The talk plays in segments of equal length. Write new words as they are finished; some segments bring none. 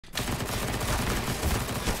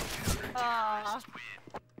Aw.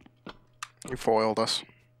 You foiled us.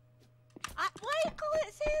 Why you call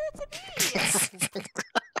it say that to me?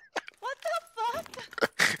 What the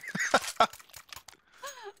fuck?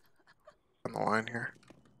 On the line here.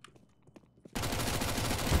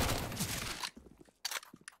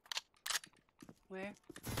 Where?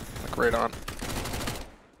 Like right on.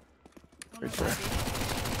 Oh, Right no, there. baby.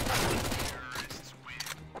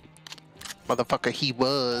 Motherfucker, he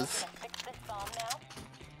was.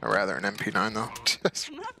 Or rather, an MP9 though.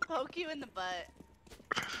 I'm gonna poke you in the butt.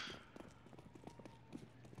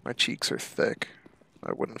 My cheeks are thick.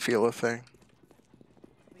 I wouldn't feel a thing.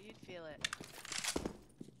 Well, you'd feel it.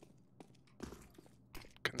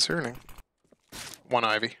 Concerning. One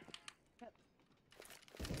Ivy.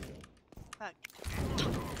 Fuck.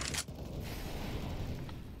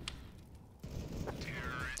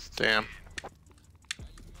 Damn.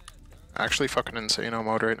 Actually fucking insane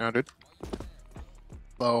mode right now, dude.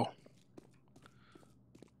 Low.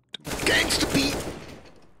 Gangsta beat!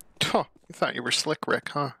 Huh, you thought you were slick, Rick,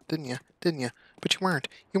 huh? Didn't you? Didn't you? But you weren't.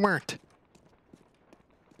 You weren't.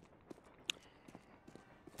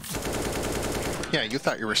 Yeah, you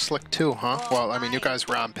thought you were slick too, huh? Oh, Well, I mean, you my. guys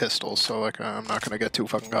were on pistols, so like, I'm not gonna get too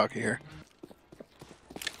fucking cocky here.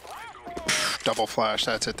 Double flash,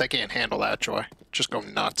 that's it. They can't handle that, Joy. Just go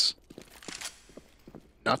nuts.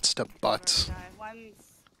 Nuts to butts. One's...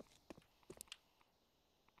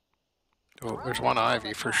 Oh, there's one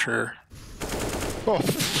Ivy for sure. Oh,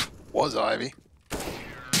 was Ivy.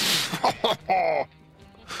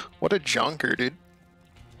 What a junker, dude.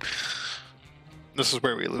 This is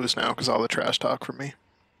where we lose now, because all the trash talk from me.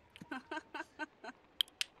 You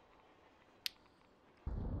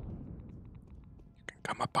can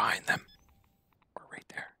come up behind them. Or right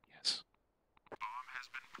there, yes. Bomb has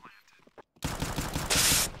been planted.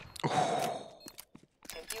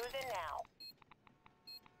 Confuse it now.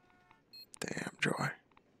 Damn, Joy.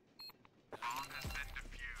 Bomb has been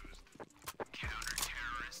defused.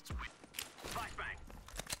 Counter-terrorists win. Flashbang.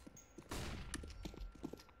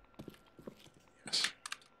 Yes.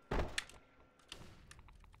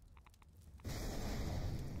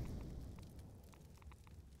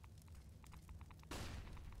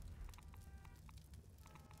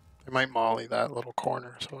 They might molly that little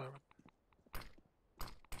corner, so I would.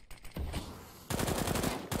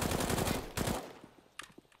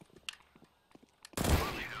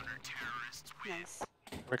 Nice.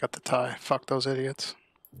 We got the tie. Fuck those idiots.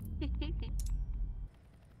 Can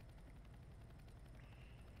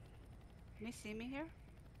you see me here?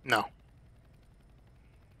 No.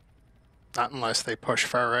 Not unless they push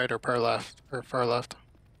far right or far left or far left.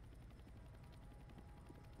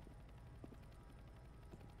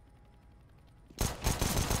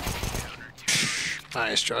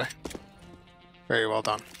 Nice, Joy. Very well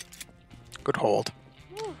done. Good hold.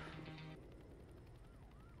 Whew.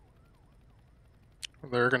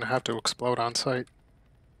 They're gonna have to explode on sight.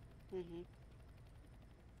 Mm-hmm.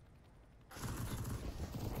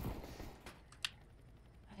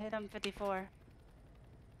 I hit him 54.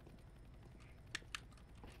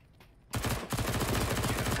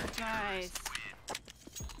 Nice.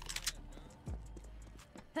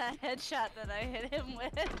 That headshot that I hit him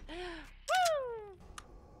with. Woo!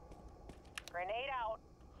 Grenade out.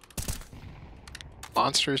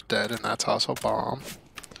 Monster's dead, and that's also bomb.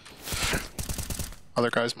 Other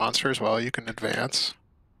guy's monster as well. You can advance.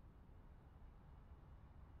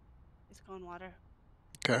 He's going water.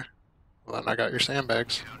 Okay. Well, then I got your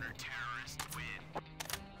sandbags.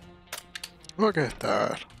 Look at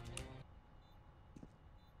that.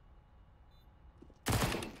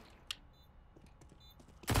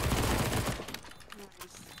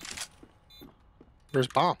 Nice. Where's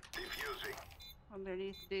bomb?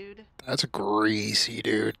 Underneath, dude. That's greasy,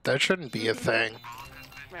 dude. That shouldn't be a thing.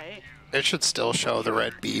 Right? It should still show the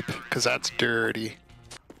red beep, because that's dirty.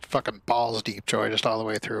 Fucking balls deep, Joy, just all the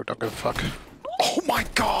way through. Don't give a fuck. Oh my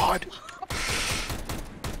god!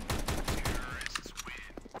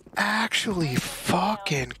 Actually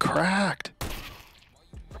fucking cracked.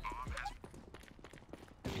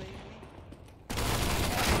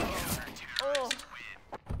 Oh.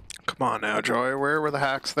 Come on now, Joy. Where were the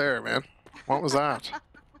hacks there, man? What was that?